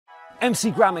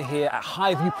MC Grammar here at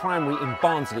Highview Primary in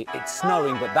Barnsley. It's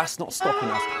snowing, but that's not stopping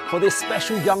us for this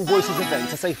special Young Voices event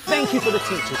to say thank you for the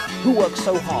teachers who work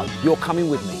so hard. You're coming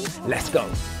with me. Let's go.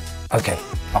 Okay,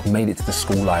 I've made it to the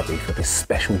school library for this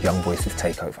special Young Voices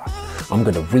takeover. I'm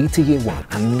going to read to year one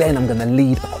and then I'm going to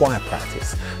lead a choir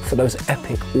practice so those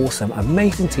epic, awesome,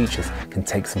 amazing teachers can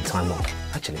take some time off.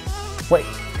 Actually, wait,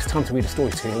 it's time to read a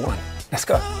story to year one. Let's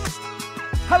go.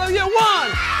 Hello, year one!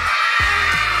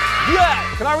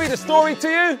 Yeah, can I read a story to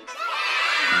you?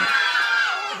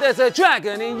 There's a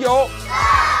dragon in your...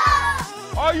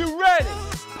 Are you ready?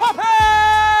 Pop it!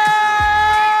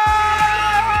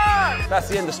 That's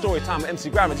the end of story time at MC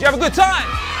Grammar. Did you have a good time?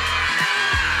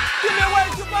 Give me a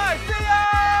wave goodbye. See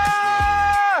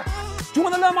ya! Do you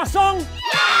want to learn my song? Yeah!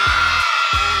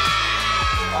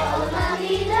 All my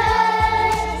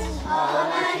leaders,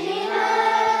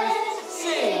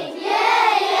 sing.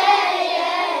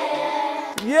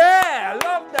 Yeah, I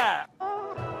love that.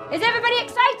 Is everybody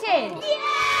excited? Yeah!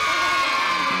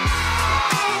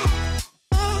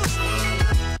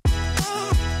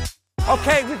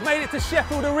 Okay, we've made it to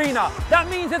Sheffield Arena. That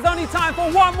means there's only time for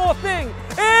one more thing.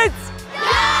 It's...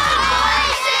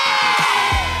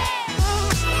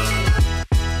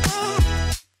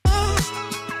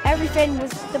 Everything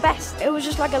was the best. It was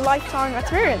just like a lifetime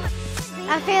experience.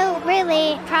 I feel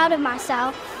really proud of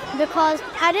myself because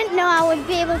I didn't know I would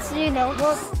be able to do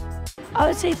this. I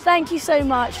would say thank you so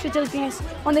much for taking us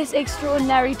on this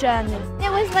extraordinary journey.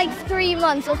 It was like 3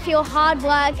 months of pure hard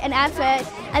work and effort,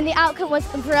 and the outcome was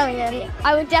brilliant.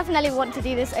 I would definitely want to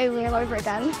do this over and over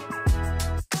again.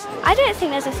 I don't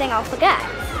think there's a thing I'll forget.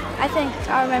 I think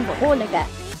I remember all of it.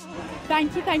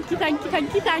 Thank you, thank you, thank you,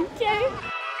 thank you, thank you.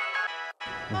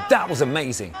 That was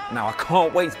amazing. Now I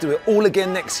can't wait to do it all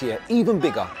again next year. Even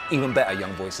bigger, even better,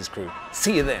 Young Voices crew.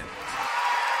 See you then.